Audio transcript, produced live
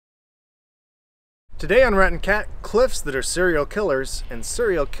Today on Rat and Cat, cliffs that are serial killers and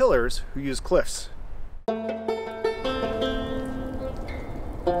serial killers who use cliffs.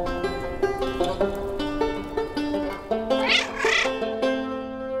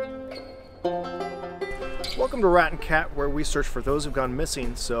 Welcome to Rat and Cat, where we search for those who've gone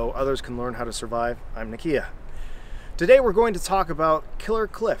missing so others can learn how to survive. I'm Nakia. Today we're going to talk about killer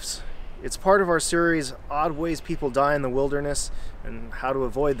cliffs. It's part of our series, Odd Ways People Die in the Wilderness and How to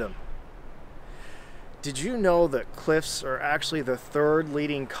Avoid Them. Did you know that cliffs are actually the third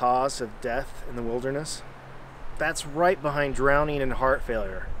leading cause of death in the wilderness? That's right behind drowning and heart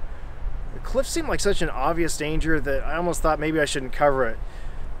failure. The cliffs seem like such an obvious danger that I almost thought maybe I shouldn't cover it.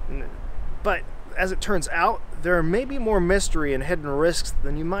 But as it turns out, there may be more mystery and hidden risks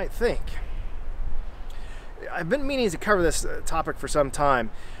than you might think. I've been meaning to cover this topic for some time,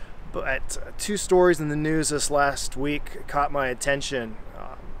 but two stories in the news this last week caught my attention.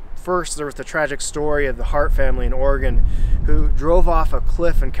 First, there was the tragic story of the Hart family in Oregon who drove off a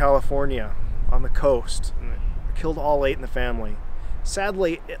cliff in California on the coast and killed all 8 in the family.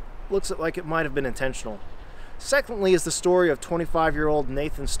 Sadly, it looks like it might have been intentional. Secondly is the story of 25-year-old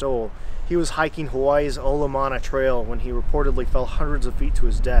Nathan Stoll. He was hiking Hawaii's Olomana Trail when he reportedly fell hundreds of feet to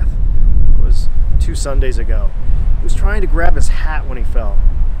his death. It was 2 Sundays ago. He was trying to grab his hat when he fell.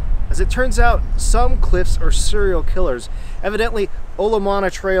 As it turns out, some cliffs are serial killers. Evidently,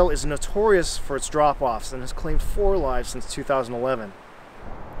 Olomana Trail is notorious for its drop-offs and has claimed 4 lives since 2011.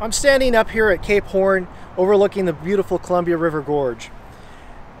 I'm standing up here at Cape Horn overlooking the beautiful Columbia River Gorge.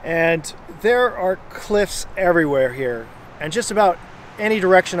 And there are cliffs everywhere here. And just about any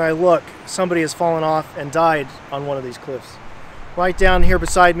direction I look, somebody has fallen off and died on one of these cliffs. Right down here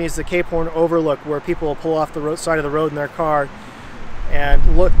beside me is the Cape Horn Overlook, where people will pull off the side of the road in their car and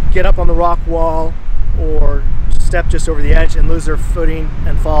get up on the rock wall or step just over the edge and lose their footing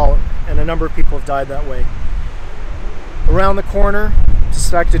and fall, and a number of people have died that way. Around the corner,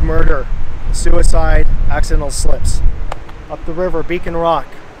 suspected murder, suicide, accidental slips. Up the river, Beacon Rock,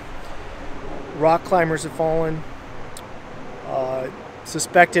 rock climbers have fallen,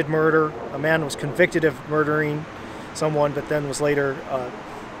 suspected murder. A man was convicted of murdering someone, but then was later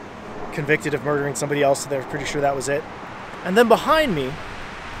convicted of murdering somebody else, so they're pretty sure that was it. And then behind me,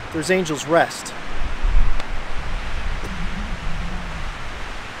 there's Angel's Rest.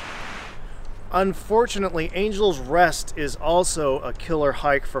 Unfortunately, Angel's Rest is also a killer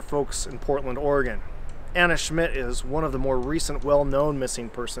hike for folks in Portland, Oregon. Anna Schmidt is one of the more recent well-known missing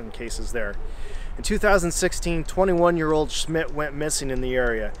person cases there. In 2016, 21-year-old Schmidt went missing in the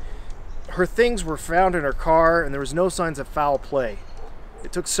area. Her things were found in her car and there was no signs of foul play.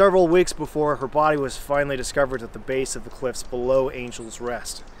 It took several weeks before her body was finally discovered at the base of the cliffs below Angel's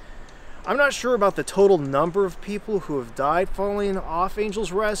Rest. I'm not sure about the total number of people who have died falling off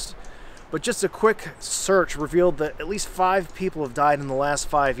Angel's Rest, but just a quick search revealed that at least 5 people have died in the last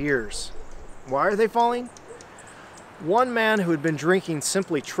 5 years. Why are they falling? One man who had been drinking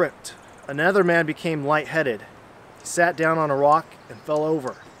simply tripped. Another man became lightheaded. He sat down on a rock and fell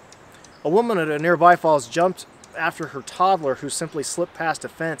over. A woman at a nearby falls jumped after her toddler, who simply slipped past a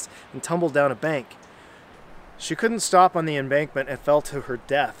fence and tumbled down a bank. She couldn't stop on the embankment and fell to her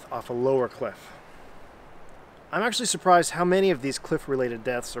death off a lower cliff. I'm actually surprised how many of these cliff-related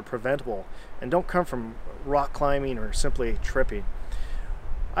deaths are preventable and don't come from rock climbing or simply tripping.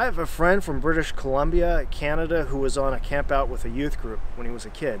 I have a friend from British Columbia, Canada, who was on a camp out with a youth group when he was a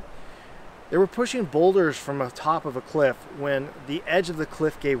kid. They were pushing boulders from the top of a cliff when the edge of the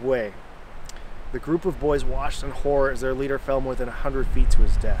cliff gave way. The group of boys watched in horror as their leader fell more than 100 feet to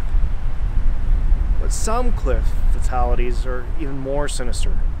his death. But some cliff fatalities are even more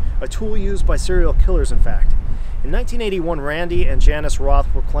sinister. A tool used by serial killers, in fact. In 1981, Randy and Janice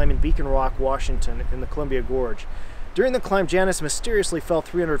Roth were climbing Beacon Rock, Washington in the Columbia Gorge. During the climb, Janice mysteriously fell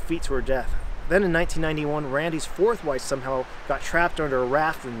 300 feet to her death. Then in 1991, Randy's 4th wife somehow got trapped under a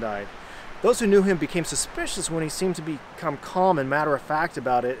raft and died. Those who knew him became suspicious when he seemed to become calm and matter-of-fact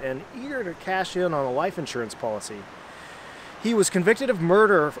about it and eager to cash in on a life insurance policy. He was convicted of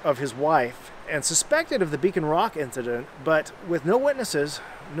murder of his wife and suspected of the Beacon Rock incident, but with no witnesses,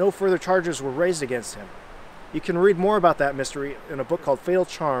 no further charges were raised against him. You can read more about that mystery in a book called Fatal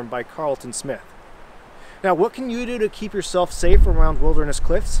Charm by Carlton Smith. Now, what can you do to keep yourself safe around wilderness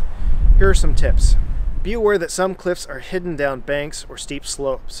cliffs? Here are some tips. Be aware that some cliffs are hidden down banks or steep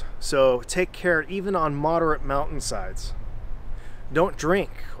slopes, so take care even on moderate mountainsides. Don't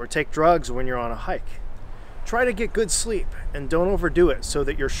drink or take drugs when you're on a hike. Try to get good sleep and don't overdo it so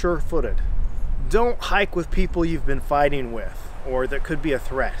that you're sure-footed. Don't hike with people you've been fighting with or that could be a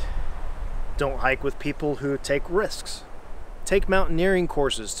threat. Don't hike with people who take risks. Take mountaineering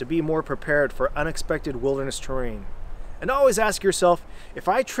courses to be more prepared for unexpected wilderness terrain. And always ask yourself, if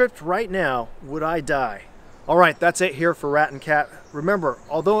I tripped right now, would I die? Alright, that's it here for Rat and Cat. Remember,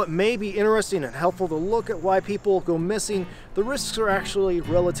 although it may be interesting and helpful to look at why people go missing, the risks are actually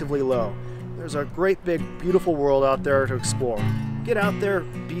relatively low. There's a great big beautiful world out there to explore. Get out there,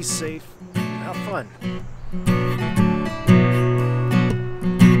 be safe, and have fun.